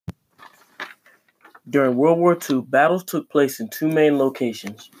During World War II, battles took place in two main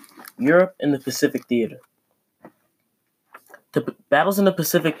locations, Europe and the Pacific Theater. The battles in the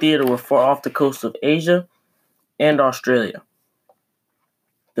Pacific Theater were far off the coast of Asia and Australia.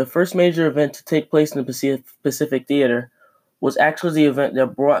 The first major event to take place in the Pacific Theater was actually the event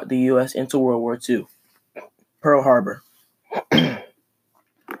that brought the U.S. into World War II, Pearl Harbor.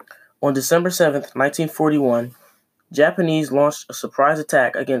 On December 7th, 1941, Japanese launched a surprise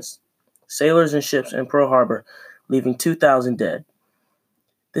attack against sailors and ships in Pearl Harbor, leaving 2,000 dead.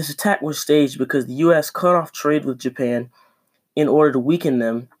 This attack was staged because the U.S. cut off trade with Japan in order to weaken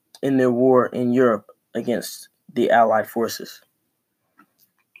them in their war in Europe against the Allied forces.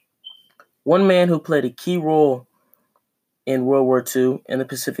 One man who played a key role in World War II in the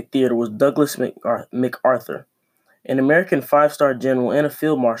Pacific Theater was Douglas MacArthur, an American five-star general and a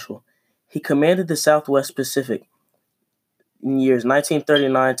field marshal. He commanded the Southwest Pacific in years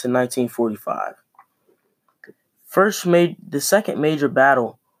 1939 to 1945. The second major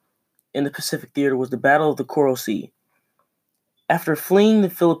battle in the Pacific Theater was the Battle of the Coral Sea. After fleeing the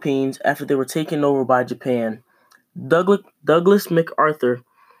Philippines after they were taken over by Japan, Douglas MacArthur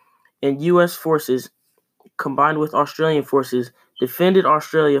and U.S. forces, combined with Australian forces, defended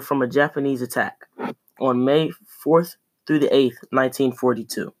Australia from a Japanese attack on May 4th through the 8th,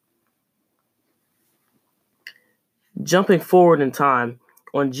 1942. Jumping forward in time,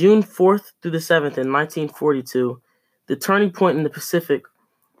 on June 4th through the 7th in 1942, the turning point in the Pacific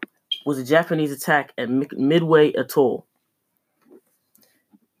was a Japanese attack at Midway Atoll.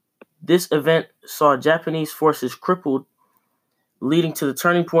 This event saw Japanese forces crippled, leading to the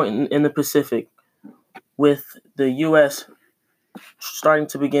turning point in the Pacific, with the U.S. starting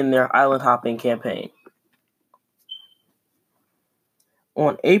to begin their island hopping campaign.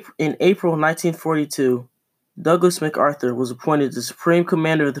 In April 1942, Douglas MacArthur was appointed the Supreme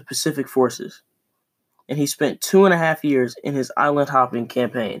Commander of the Pacific Forces, and he spent 2.5 years in his island hopping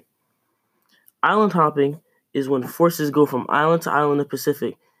campaign. Island hopping is when forces go from island to island in the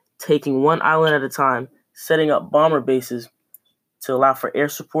Pacific, taking one island at a time, setting up bomber bases to allow for air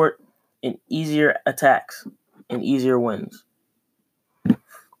support and easier attacks and easier wins.